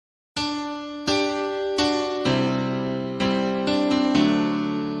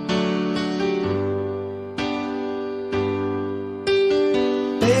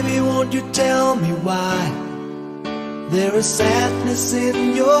won't you tell me why there is sadness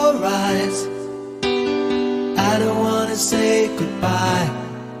in your eyes? I don't wanna say goodbye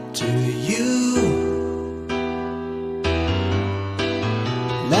to you.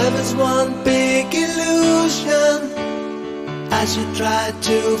 Love is one big illusion. I should try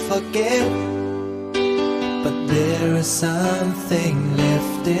to forget, but there is something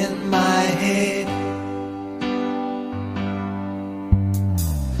left in my head.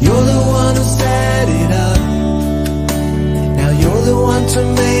 You're the one who set it up. Now you're the one to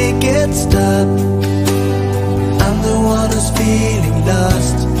make it stop. I'm the one who's feeling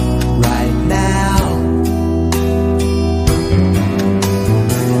lost right now.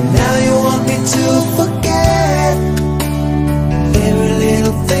 Now you want me to forget every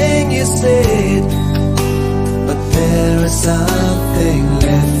little thing you said, but there is something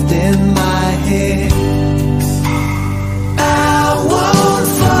left in my head. I won't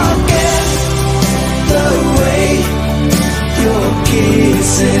forget the way you're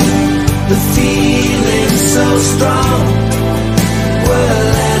kissing, the feeling so strong. We're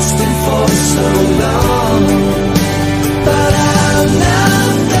lasting for so long, but I'm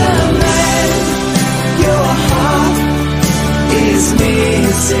not the man your heart is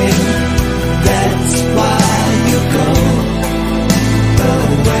missing. That's why you go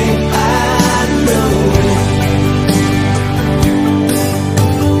away. I know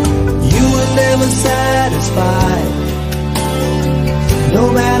you were never satisfied, no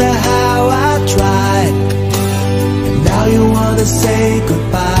matter how I tried. And now you wanna say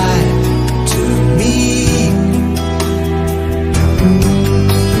goodbye to me.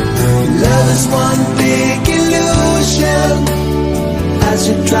 Love is one big illusion. I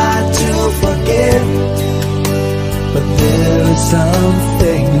should try to forget, but there is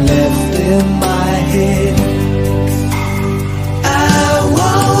something left in my head. I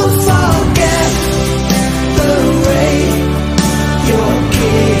won't forget the way you're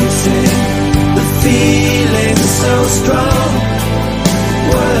kissing, the feeling so strong.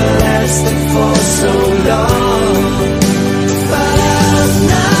 We're lasting for so long, but I'm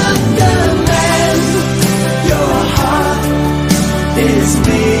not the man your heart is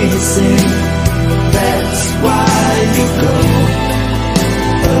missing. That's why you go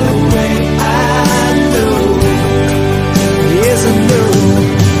away. I know, yes I know.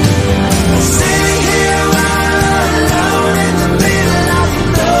 Sitting here all alone in the middle of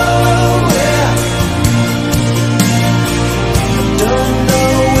nowhere. Don't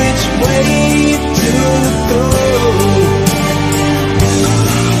know which way to go.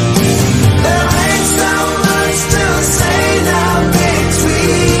 There ain't so much to say now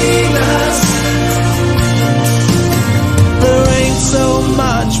between us. There ain't so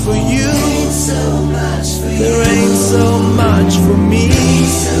much for you. There ain't so much for me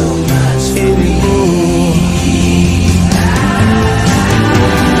anymore.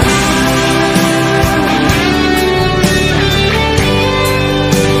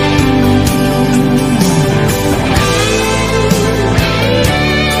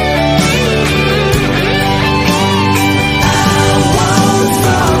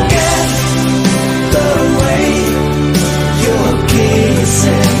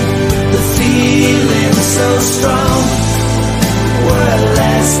 So strong, we're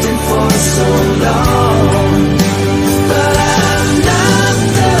lasting for so long, but I'm not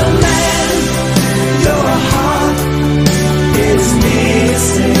the man your heart is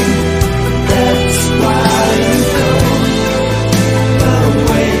missing. That's why you go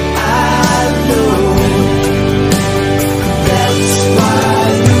away. I know. That's why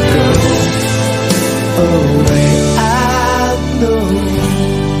you go away.